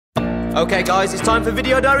Okay, guys, it's time for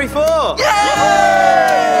Video Diary 4! Yay!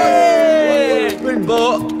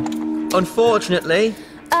 But, unfortunately,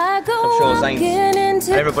 I'm sure Zane's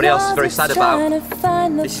and everybody else is very sad about,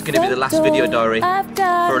 this is going to be the last Video Diary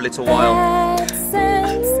for a little while.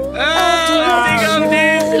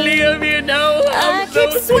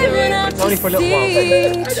 It's only for a little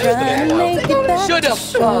while. Shut up!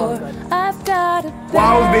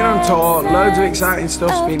 While we've been on tour, loads of exciting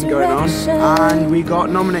stuff's been going on, and we got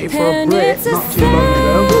nominated for a Brit not too long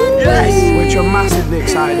ago, which I'm massively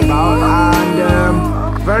excited about,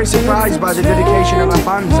 and very surprised by the dedication of our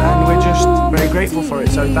fans, and we're just very grateful for it.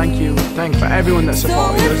 So thank you for everyone that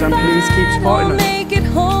supported us, and please keep supporting us.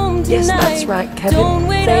 Yes, that's right, Kevin.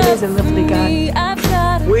 Zane is a lovely guy.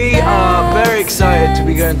 We are very excited to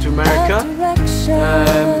be going to America.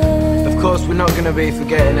 Of course, we're not going to be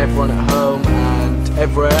forgetting everyone at home and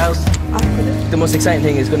everywhere else. The most exciting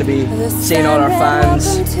thing is going to be seeing all our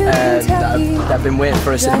fans that have been waiting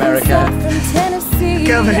for us in America.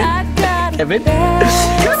 Kevin?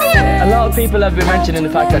 A lot of people have been mentioning the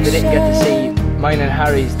fact that they didn't get to see mine and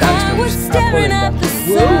Harry's dance moves, our pulling dance moves,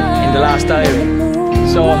 in the last diary.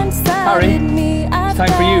 So, Harry, it's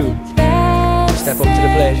time for you to step up to the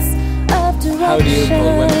plate. How do you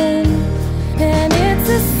pull women?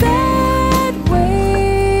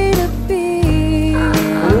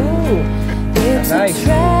 Nice.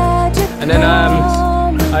 And then I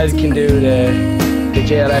can do the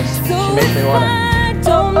JLS. She makes me wanna.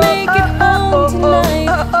 Don't make it home tonight.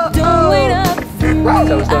 Don't wait up for me.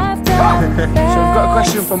 That was done. So we've got a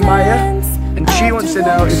question from Maya, and she wants to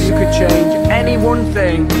know if you could change any one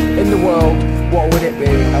thing in the world, what would it be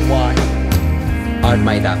and why? I'd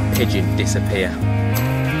make that pigeon disappear.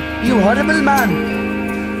 You horrible man!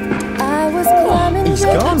 He's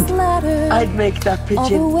gone. I'd make that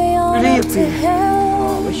pigeon reappear.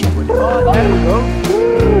 Oh, I wish you would. Oh, there we go.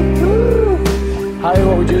 Harry,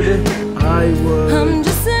 what would you do? I would... I'm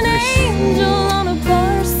just an angel on a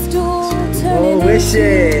bar stool. Oh, wish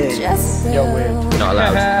it! You're weird. Not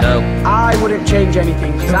allowed, no. I wouldn't change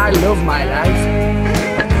anything, because I love my life.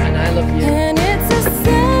 And I love you. And it's a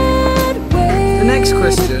sad way. The next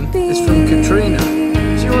question is from Katrina.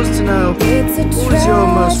 She wants to know, what was your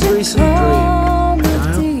most recent dream?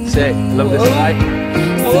 Say, love this night.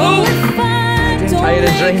 I had a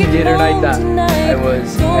dream the other night that I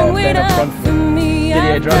was playing up front for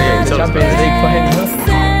Didier Drogba in the Champions League final.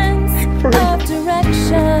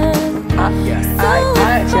 I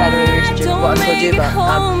actually had a really recent dream, what I told you about.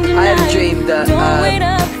 I had a dream that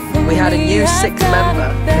we had a new sixth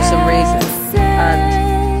member for some reason, and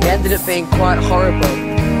he ended up being quite horrible,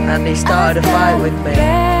 and he started a fight with me,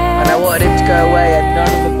 and I wanted him to go away, and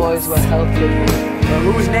none of the boys were helping me. Well,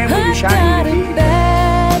 whose name were you shouting?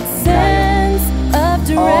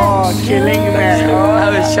 Oh, killing me. I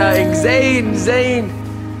was shouting, Zane!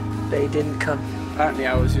 They didn't come. Apparently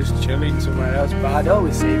I was just chilling somewhere else, but I'd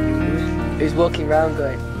always say you. He was walking around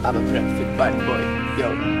going, I'm a perfect bad boy,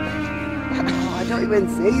 yo. Oh, I don't even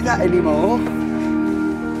say that anymore.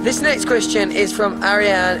 This next question is from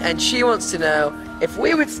Ariane, and she wants to know, if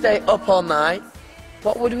we would stay up all night,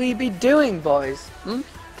 what would we be doing, boys?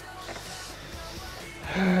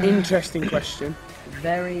 Interesting question.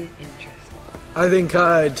 Very interesting. I think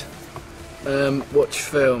I'd watch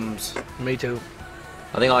films. Me too.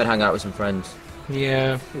 I think I'd hang out with some friends.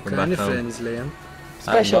 Yeah. What Come kind of back home. friends, Liam?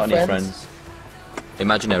 Special I haven't got any friends. friends.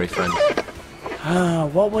 Imaginary friends.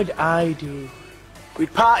 What would I do?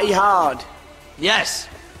 We'd party hard. Yes.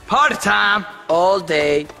 Party time. All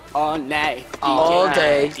day. All night. All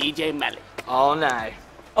day. DJ Malik. All night.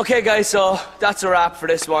 Okay, guys, so that's a wrap for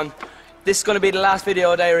this one. This is going to be the last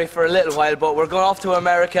Video Diary for a little while, but we're going off to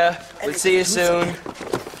America. We'll see you soon.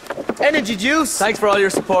 Energy juice. Thanks for all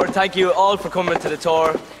your support. Thank you all for coming to the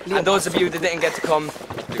tour. And those of you that didn't get to come,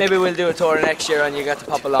 maybe we'll do a tour next year and you get to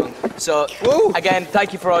pop along. So, again,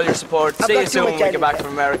 thank you for all your support. See you soon when we get back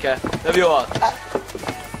from America. Love you all.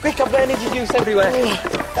 Quick, I've got energy juice everywhere.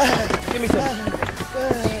 Give me some.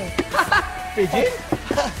 Pigeon?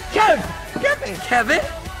 Kevin!